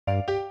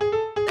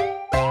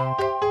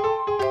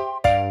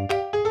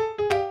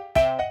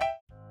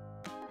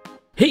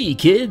Hey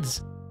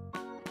kids!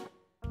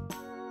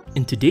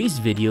 In today's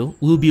video,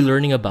 we'll be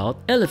learning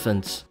about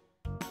elephants.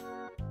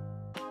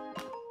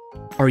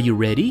 Are you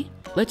ready?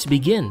 Let's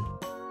begin.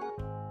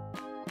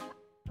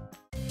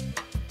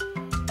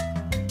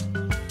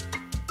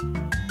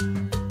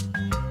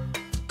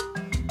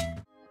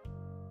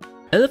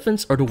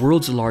 Elephants are the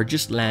world's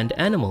largest land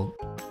animal.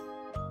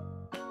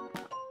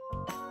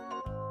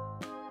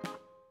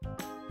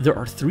 There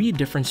are 3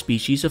 different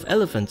species of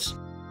elephants: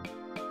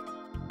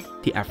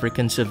 the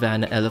African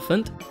savanna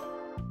elephant,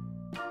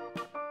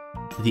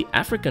 the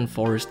African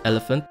forest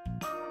elephant,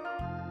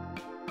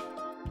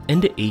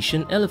 and the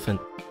Asian elephant.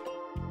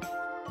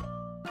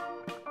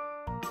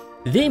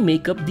 They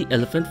make up the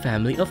elephant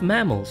family of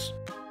mammals.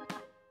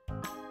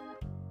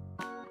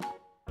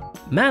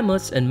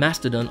 Mammoths and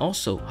mastodon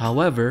also,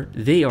 however,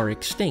 they are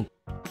extinct.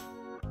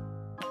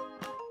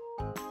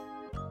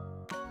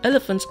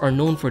 Elephants are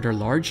known for their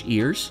large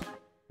ears,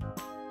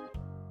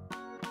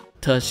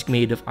 tusks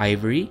made of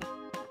ivory,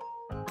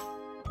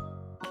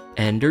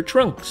 and their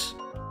trunks.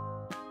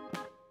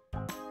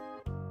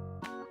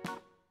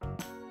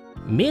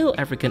 Male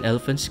African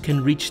elephants can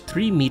reach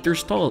 3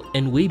 meters tall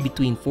and weigh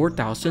between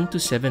 4,000 to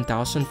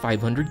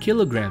 7,500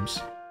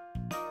 kilograms.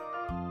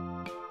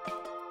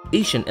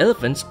 Asian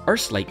elephants are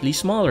slightly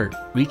smaller,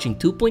 reaching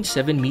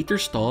 2.7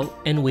 meters tall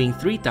and weighing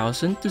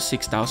 3,000 to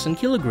 6,000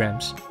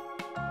 kilograms.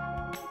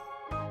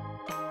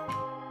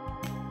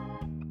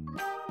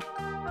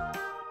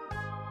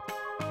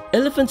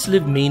 Elephants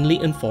live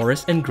mainly in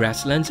forests and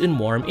grasslands in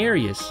warm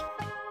areas.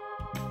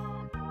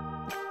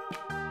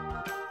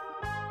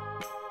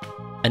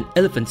 An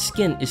elephant's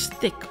skin is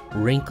thick,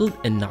 wrinkled,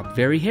 and not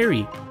very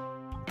hairy.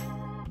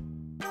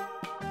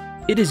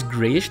 It is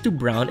grayish to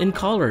brown in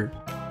color.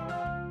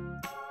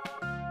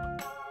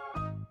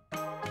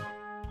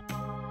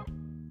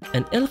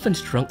 An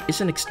elephant's trunk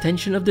is an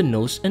extension of the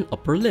nose and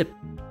upper lip.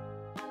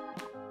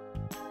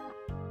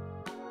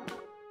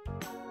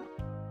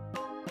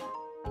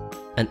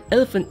 An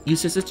elephant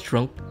uses its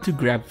trunk to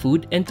grab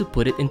food and to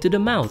put it into the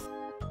mouth.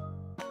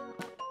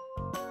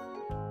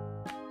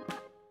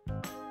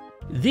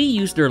 They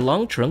use their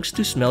long trunks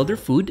to smell their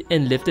food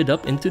and lift it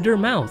up into their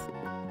mouth.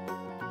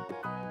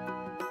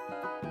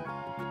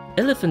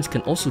 Elephants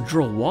can also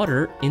draw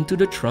water into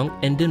the trunk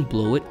and then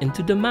blow it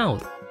into the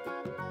mouth.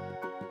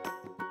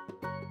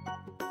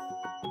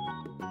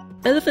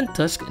 Elephant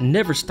tusks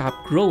never stop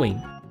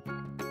growing.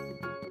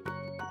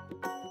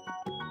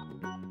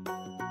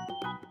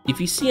 If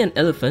you see an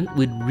elephant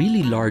with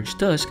really large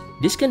tusks,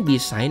 this can be a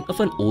sign of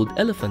an old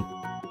elephant.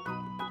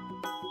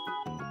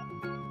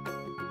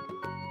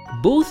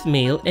 Both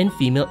male and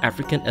female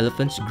African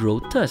elephants grow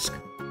tusks.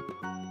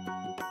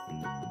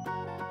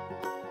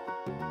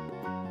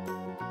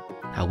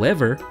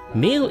 However,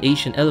 male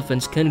Asian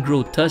elephants can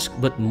grow tusks,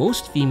 but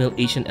most female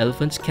Asian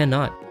elephants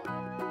cannot.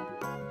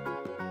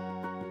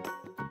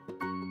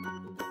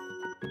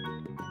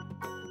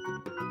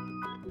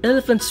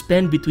 Elephants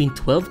spend between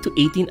 12 to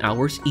 18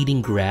 hours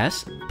eating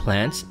grass,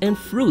 plants, and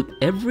fruit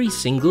every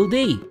single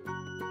day.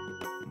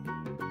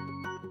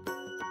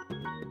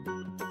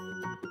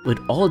 With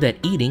all that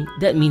eating,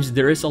 that means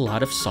there is a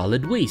lot of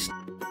solid waste.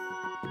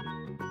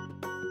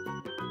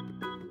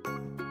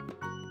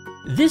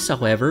 This,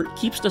 however,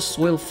 keeps the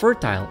soil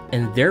fertile,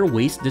 and their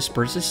waste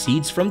disperses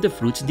seeds from the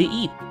fruits they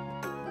eat.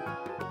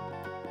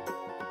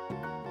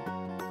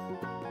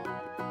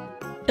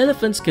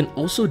 Elephants can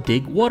also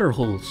dig water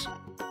holes.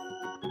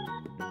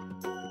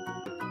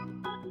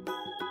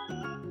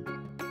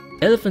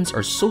 Elephants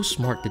are so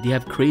smart that they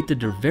have created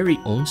their very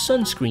own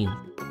sunscreen.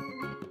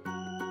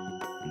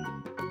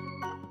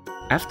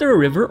 After a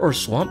river or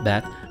swamp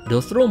bath, they'll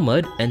throw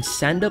mud and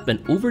sand up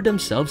and over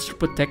themselves to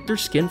protect their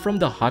skin from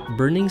the hot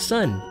burning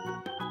sun.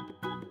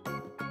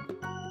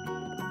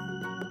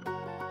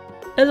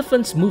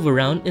 Elephants move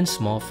around in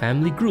small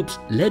family groups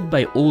led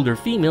by older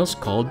females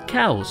called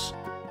cows.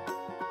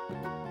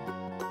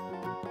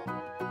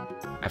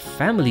 A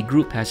family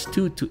group has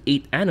 2 to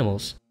 8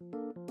 animals.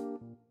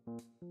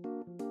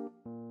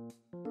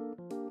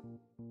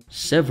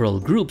 Several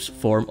groups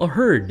form a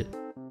herd.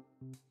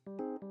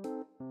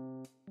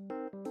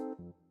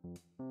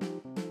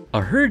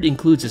 A herd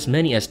includes as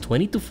many as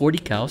 20 to 40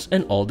 cows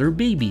and all their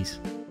babies.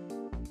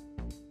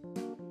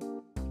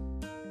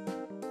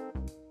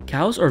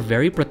 Cows are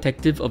very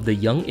protective of the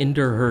young in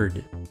their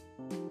herd.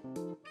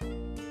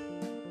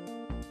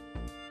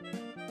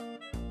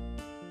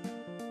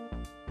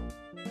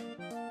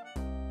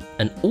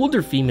 An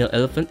older female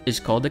elephant is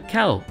called a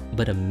cow,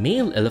 but a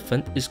male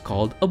elephant is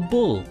called a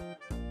bull.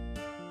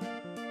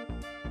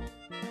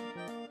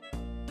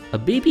 A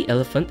baby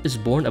elephant is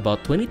born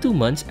about 22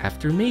 months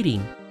after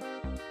mating.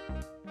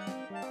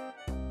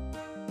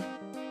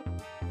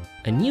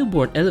 A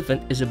newborn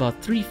elephant is about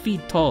 3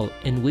 feet tall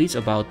and weighs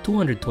about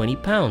 220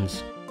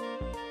 pounds.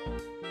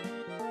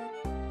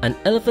 An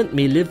elephant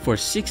may live for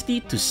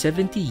 60 to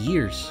 70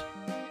 years.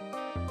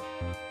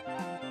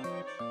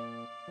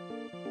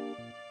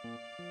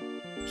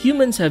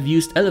 Humans have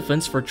used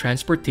elephants for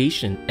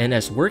transportation and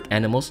as work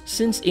animals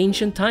since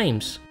ancient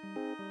times.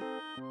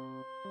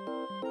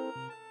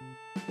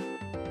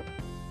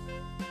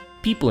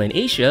 People in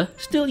Asia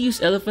still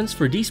use elephants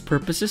for these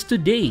purposes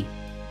today.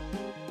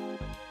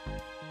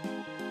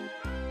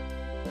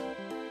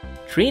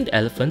 Trained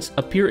elephants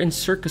appear in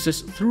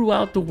circuses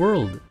throughout the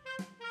world.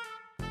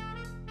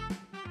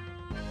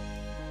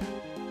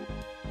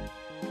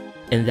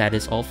 And that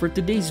is all for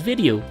today's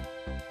video.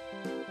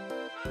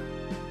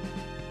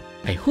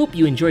 I hope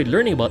you enjoyed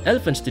learning about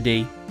elephants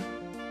today.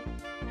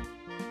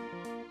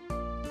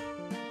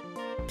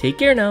 Take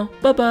care now.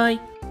 Bye-bye.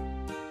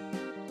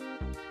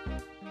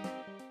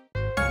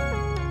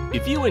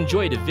 If you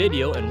enjoyed the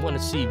video and want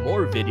to see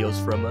more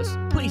videos from us,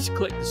 please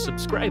click the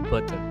subscribe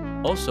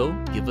button. Also,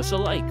 give us a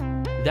like.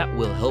 That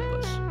will help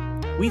us.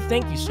 We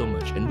thank you so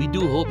much, and we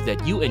do hope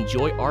that you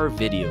enjoy our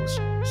videos.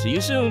 See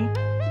you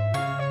soon!